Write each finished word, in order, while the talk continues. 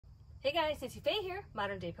Hey guys, Nancy Faye here,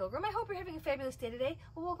 Modern Day Pilgrim. I hope you're having a fabulous day today.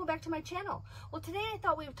 Well, welcome back to my channel. Well, today I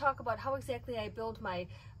thought we would talk about how exactly I build my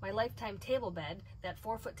lifetime table bed, that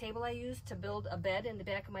 4-foot table I used to build a bed in the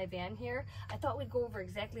back of my van here. I thought we'd go over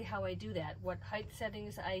exactly how I do that, what height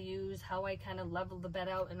settings I use, how I kind of level the bed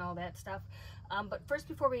out and all that stuff. But first,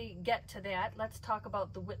 before we get to that, let's talk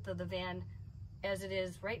about the width of the van as it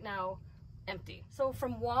is right now, empty. So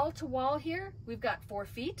from wall to wall here, we've got 4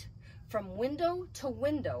 feet. From window to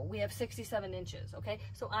window, we have 67 inches, okay?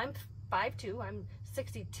 So I'm 5'2", I'm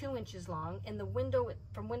 62 inches long, and the window,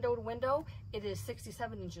 from window to window, it is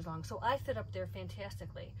 67 inches long. So I fit up there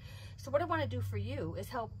fantastically. So what I wanna do for you is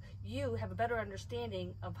help you have a better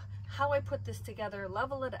understanding of how I put this together,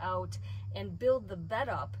 level it out, and build the bed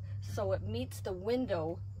up so it meets the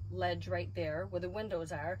window ledge right there where the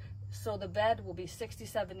windows are. So the bed will be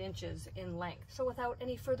 67 inches in length. So without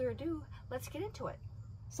any further ado, let's get into it.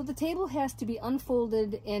 So the table has to be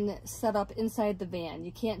unfolded and set up inside the van.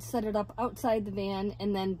 You can't set it up outside the van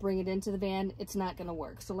and then bring it into the van. It's not going to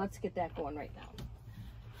work. So let's get that going right now.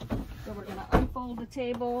 So we're going to unfold the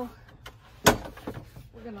table.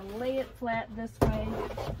 We're going to lay it flat this way.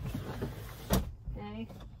 Okay.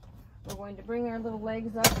 We're going to bring our little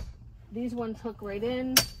legs up. These ones hook right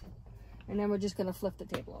in. And then we're just going to flip the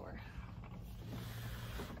table over.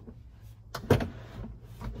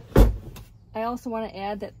 I also want to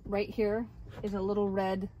add that right here is a little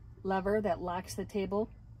red lever that locks the table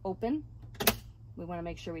open. We want to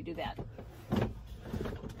make sure we do that.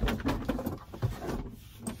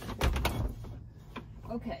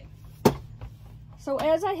 Okay. So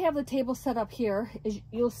as I have the table set up here,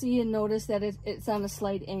 you'll see and notice that it's on a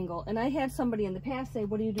slight angle. And I had somebody in the past say,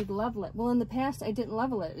 what do you do to level it? Well, in the past, I didn't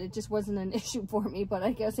level it. It just wasn't an issue for me. But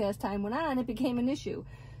I guess as time went on, it became an issue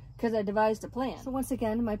because I devised a plan. So once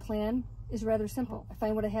again, my plan is rather simple. I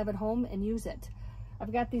find what I have at home and use it.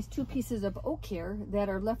 I've got these 2 pieces of oak here that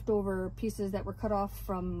are leftover pieces that were cut off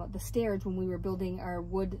from the stairs when we were building our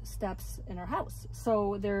wood steps in our house.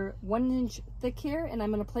 So they're 1 inch thick here, and I'm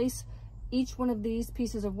going to place each one of these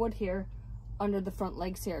pieces of wood here under the front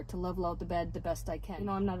legs here to level out the bed the best I can. You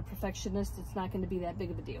know, I'm not a perfectionist. It's not going to be that big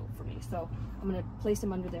of a deal for me. So I'm going to place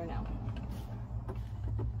them under there now.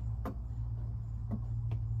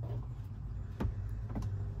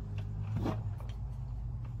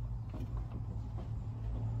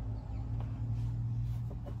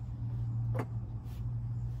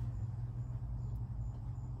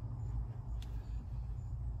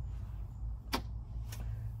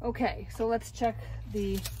 Okay, so let's check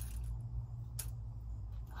the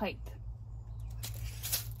height.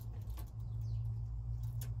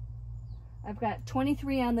 I've got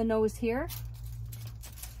 23 on the nose here.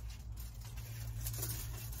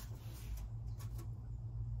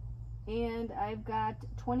 And I've got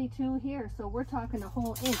 22 here, so we're talking a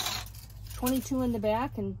whole inch. 22 in the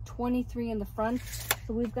back and 23 in the front.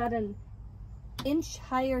 So we've got an inch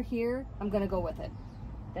higher here. I'm gonna go with it.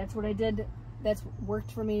 That's what I did. That's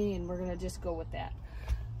worked for me, and we're gonna just go with that.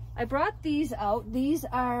 I brought these out. These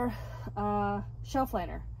are shelf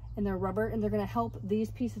liner, and they're rubber, and they're gonna help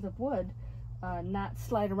these pieces of wood not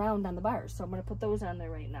slide around on the bars. So I'm gonna put those on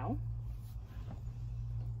there right now.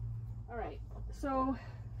 All right, so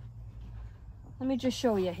let me just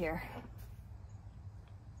show you here.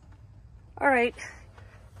 All right,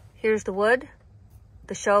 here's the wood,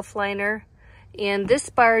 the shelf liner, and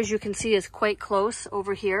this bar, as you can see, is quite close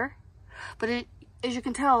over here. But as you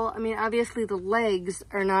can tell, I mean, obviously the legs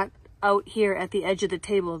are not out here at the edge of the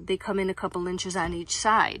table. They come in a couple inches on each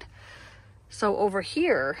side. So over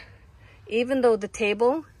here, even though the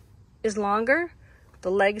table is longer,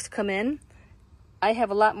 the legs come in. I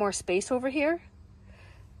have a lot more space over here.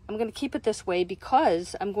 I'm going to keep it this way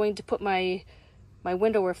because I'm going to put my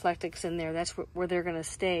window reflectix in there. That's where they're going to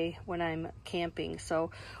stay when I'm camping.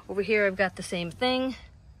 So over here, I've got the same thing,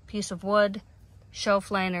 piece of wood,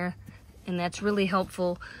 shelf liner, and that's really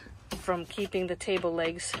helpful from keeping the table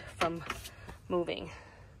legs from moving.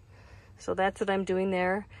 So that's what I'm doing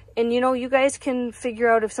there. And you know, you guys can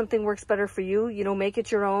figure out if something works better for you, you know, make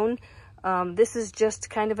it your own. This is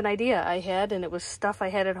just kind of an idea I had, and it was stuff I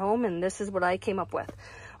had at home, and this is what I came up with.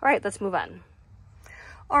 All right, let's move on.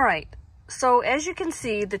 All right, so as you can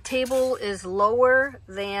see, the table is lower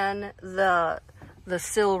than the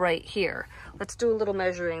sill right here. Let's do a little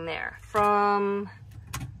measuring there. From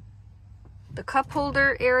the cup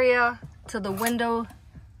holder area to the window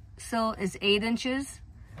sill is 8 inches.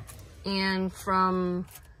 And from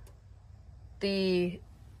the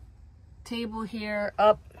table here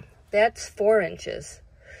up, that's 4 inches.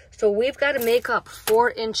 So we've got to make up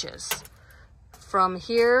 4 inches from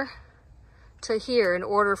here to here in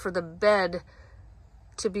order for the bed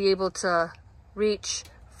to be able to reach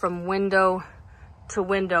from window to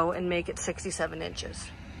window and make it 67 inches.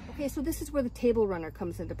 Okay, so this is where the table runner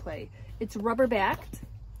comes into play. It's rubber backed,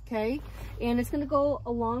 okay? And it's gonna go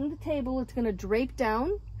along the table, it's gonna drape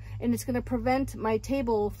down, and it's gonna prevent my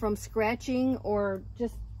table from scratching, or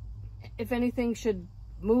just if anything should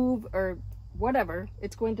move or whatever,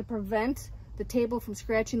 it's going to prevent the table from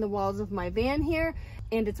scratching the walls of my van here.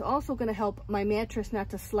 And it's also gonna help my mattress not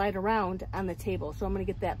to slide around on the table. So I'm gonna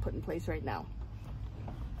get that put in place right now.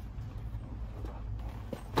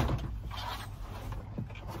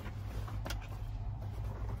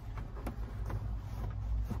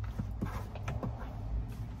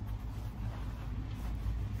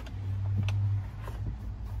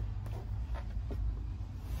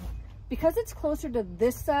 Because it's closer to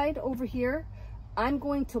this side over here, I'm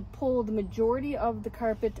going to pull the majority of the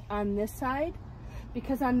carpet on this side,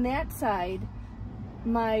 because on that side,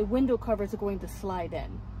 my window covers are going to slide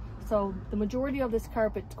in. So the majority of this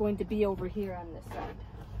carpet is going to be over here on this side.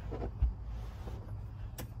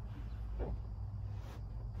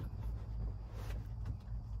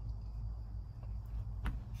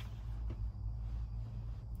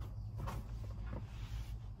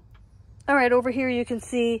 All right, over here you can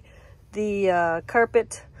see the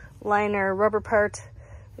carpet liner rubber part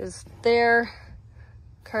is there.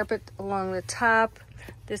 Carpet along the top.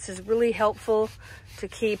 This is really helpful to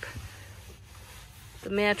keep the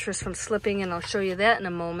mattress from slipping, and I'll show you that in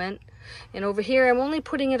a moment. And over here, I'm only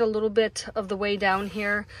putting it a little bit of the way down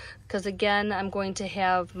here because, again, I'm going to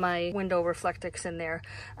have my window reflectix in there.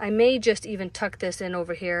 I may just even tuck this in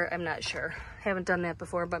over here. I'm not sure. Haven't done that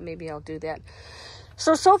before, but maybe I'll do that.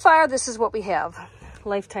 So far, this is what we have.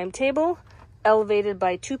 Lifetime table, elevated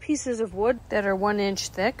by 2 pieces of wood that are 1 inch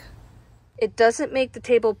thick. It doesn't make the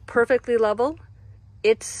table perfectly level.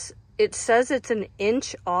 It says it's 1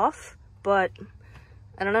 inch off, but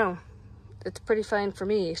I don't know. It's pretty fine for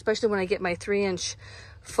me, especially when I get my 3-inch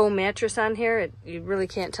foam mattress on here. You really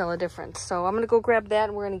can't tell a difference. So I'm gonna go grab that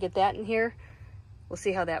and we're gonna get that in here. We'll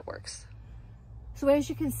see how that works. So as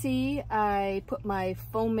you can see, I put my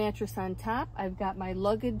foam mattress on top. I've got my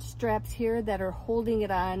luggage straps here that are holding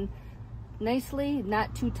it on nicely,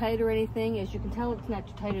 not too tight or anything. As you can tell, it's not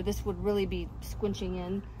too tight, or this would really be squinching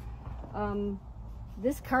in.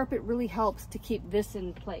 This carpet really helps to keep this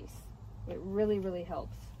in place. It really, really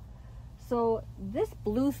helps. So this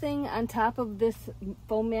blue thing on top of this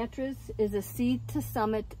foam mattress is a Seed to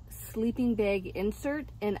Summit sleeping bag insert,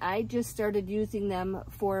 and I just started using them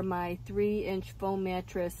for my 3-inch foam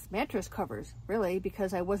mattress covers, really,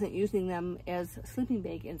 because I wasn't using them as sleeping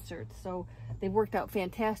bag inserts. So they worked out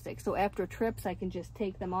fantastic. So after trips, I can just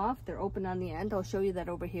take them off. They're open on the end. I'll show you that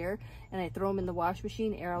over here. And I throw them in the wash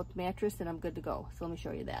machine, air out the mattress, and I'm good to go. So let me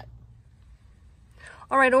show you that.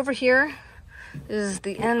 All right, over here is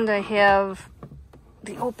the end. I have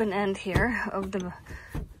the open end here of the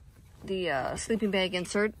sleeping bag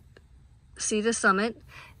insert, Seed to Summit,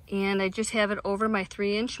 and I just have it over my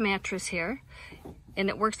 3-inch mattress here, and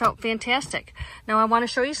it works out fantastic. Now I want to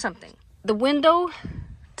show you something. The window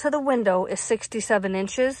to the window is 67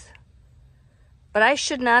 inches, but I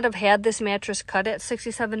should not have had this mattress cut at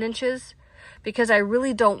 67 inches because I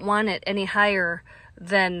really don't want it any higher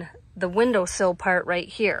than the windowsill part right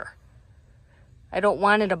here. I don't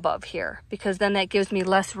want it above here because then that gives me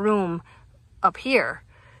less room up here.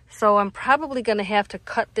 So I'm probably going to have to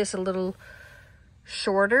cut this a little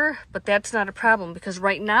shorter, but that's not a problem because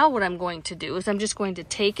right now what I'm going to do is I'm just going to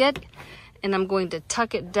take it and I'm going to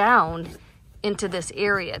tuck it down into this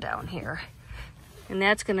area down here. And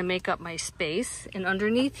that's going to make up my space. And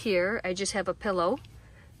underneath here, I just have a pillow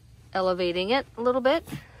elevating it a little bit.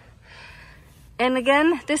 And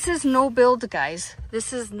again, this is no build, guys.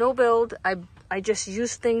 This is no build. I just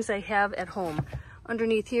use things I have at home.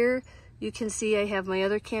 Underneath here, you can see I have my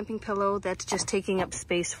other camping pillow that's just taking up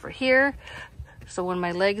space for here. So when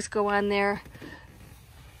my legs go on there,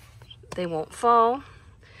 they won't fall.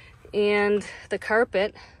 And the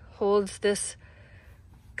carpet holds this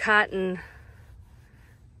cotton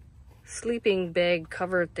sleeping bag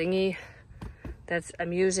cover thingy that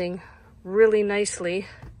I'm using really nicely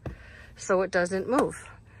so it doesn't move.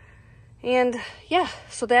 And yeah,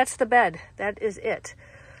 so that's the bed. That is it.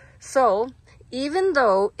 So even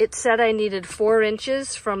though it said I needed 4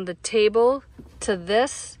 inches from the table to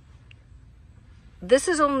this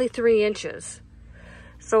is only 3 inches.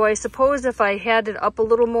 So I suppose if I had it up a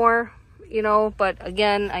little more, you know, but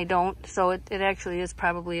again, I don't. So it actually is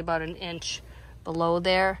probably about 1 inch below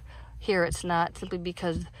there. Here it's not, simply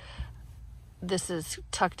because this is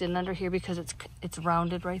tucked in under here because it's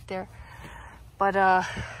rounded right there. But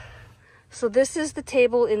so this is the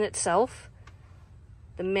table in itself.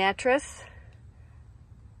 the mattress,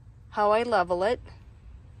 how I level it,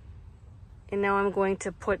 and now I'm going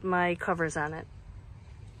to put my covers on it.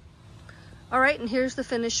 All right, and here's the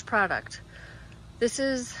finished product. This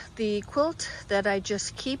is the quilt that I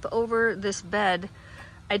just keep over this bed.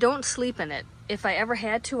 I don't sleep in it. If I ever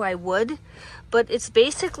had to, I would, but it's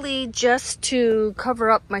basically just to cover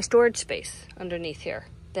up my storage space underneath here.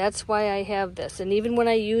 That's why I have this. And even when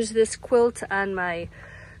I use this quilt on my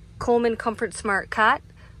Coleman Comfortsmart cot,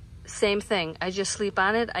 same thing. I just sleep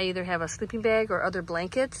on it. I either have a sleeping bag or other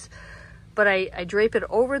blankets, but I drape it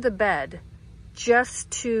over the bed just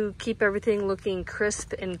to keep everything looking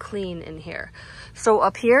crisp and clean in here. So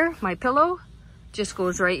up here, my pillow just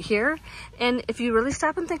goes right here. And if you really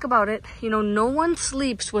stop and think about it, you know, no one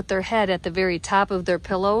sleeps with their head at the very top of their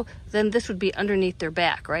pillow. Then this would be underneath their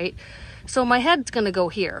back, right? So my head's gonna go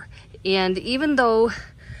here. And even though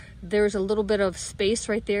there's a little bit of space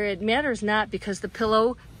right there, it matters not because the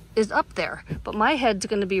pillow is up there, but my head's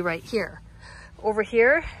gonna be right here. Over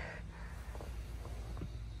here,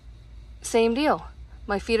 same deal.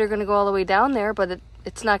 My feet are gonna go all the way down there, but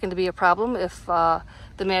it's not gonna be a problem if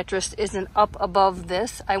the mattress isn't up above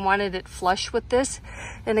this. I wanted it flush with this.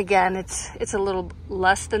 And again, it's a little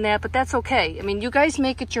less than that, but that's okay. I mean, you guys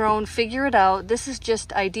make it your own, figure it out. This is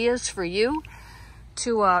just ideas for you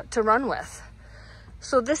to run with.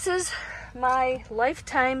 So this is my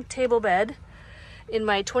lifetime table bed in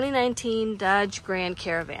my 2019 Dodge Grand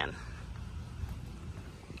Caravan.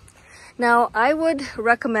 Now, I would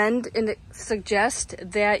recommend and suggest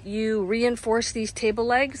that you reinforce these table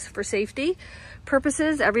legs for safety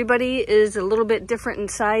purposes. Everybody is a little bit different in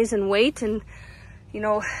size and weight, and you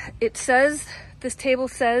know, it says, this table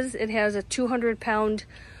says it has a 200-pound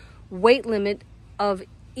weight limit of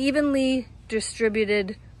evenly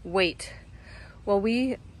distributed weight. Well,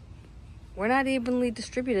 we're not evenly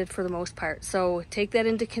distributed for the most part, so take that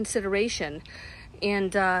into consideration.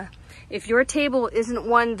 And if your table isn't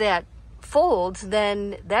one that folds,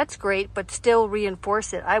 then that's great, but still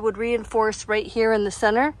reinforce it. I would reinforce right here in the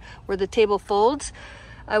center where the table folds.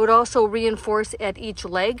 I would also reinforce at each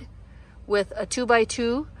leg with a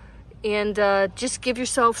 2x2 and just give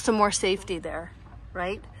yourself some more safety there,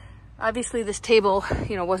 right? Obviously this table,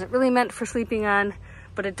 you know, wasn't really meant for sleeping on,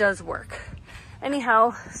 but it does work.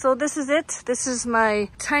 Anyhow, so this is it. This is my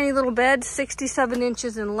tiny little bed, 67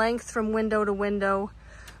 inches in length from window to window.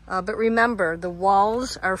 But remember, the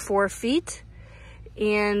walls are 4 feet,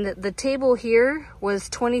 and the table here was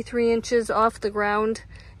 23 inches off the ground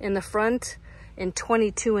in the front and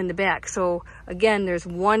 22 in the back. So again, there's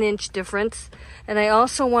 1 inch difference. And I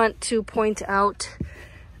also want to point out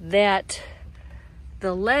that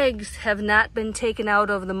the legs have not been taken out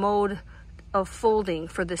of the mode of folding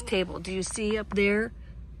for this table. Do you see up there?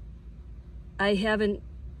 I haven't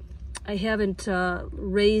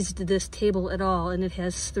raised this table at all, and it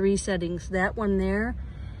has 3 settings. That one there,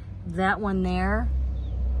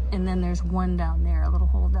 and then there's one down there, a little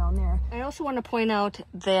hole down there. I also want to point out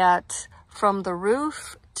that from the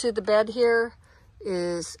roof to the bed here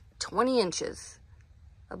is 20 inches,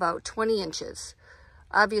 about 20 inches.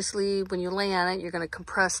 Obviously, when you lay on it, you're going to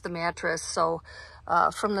compress the mattress. So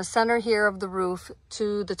from the center here of the roof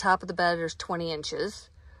to the top of the bed, there's 20 inches.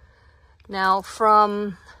 Now,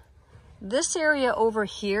 from this area over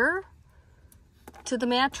here to the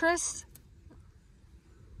mattress,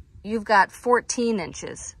 you've got 14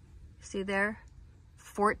 inches. See there?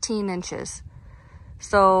 14 inches.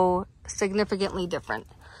 So significantly different.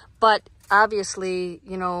 But obviously,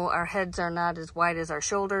 you know, our heads are not as wide as our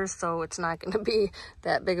shoulders, so it's not going to be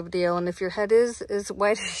that big of a deal. And if your head is as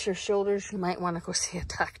wide as your shoulders, you might want to go see a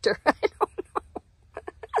doctor. I don't know.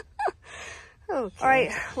 Okay. All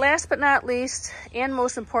right, last but not least, and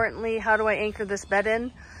most importantly, how do I anchor this bed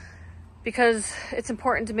in? Because it's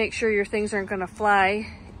important to make sure your things aren't going to fly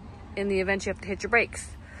in the event you have to hit your brakes.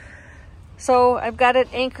 So I've got it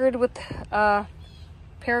anchored with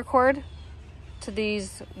paracord to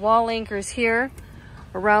these wall anchors here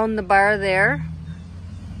around the bar there.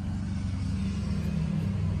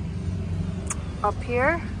 Up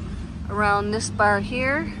here, around this bar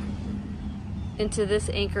here, into this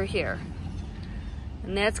anchor here.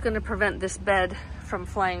 And that's going to prevent this bed from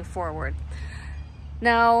flying forward.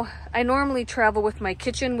 Now, I normally travel with my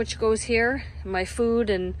kitchen, which goes here, my food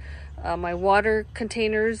and my water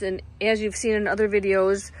containers, and as you've seen in other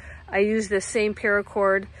videos, I use this same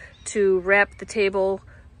paracord to wrap the table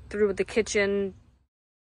through the kitchen,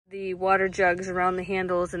 the water jugs around the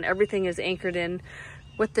handles, and everything is anchored in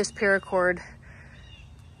with this paracord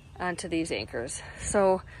onto these anchors.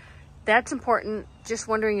 So that's important. Just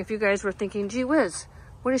wondering if you guys were thinking, gee whiz,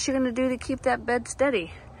 what is she going to do to keep that bed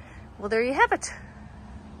steady? Well, there you have it.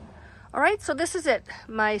 All right, so this is it.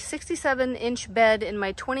 My 67-inch bed in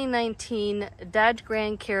my 2019 Dodge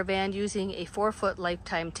Grand Caravan using a 4-foot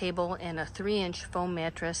lifetime table and a 3-inch foam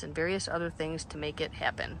mattress and various other things to make it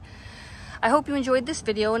happen. I hope you enjoyed this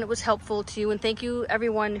video and it was helpful to you, and thank you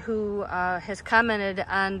everyone who has commented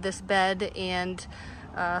on this bed and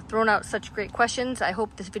thrown out such great questions. I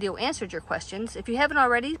hope this video answered your questions. If you haven't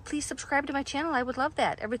already, please subscribe to my channel. I would love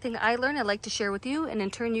that. Everything I learn, I like to share with you, and in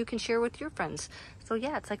turn you can share with your friends. So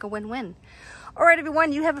yeah, it's like a win-win. All right,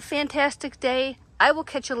 everyone, you have a fantastic day. I will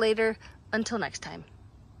catch you later. Until next time.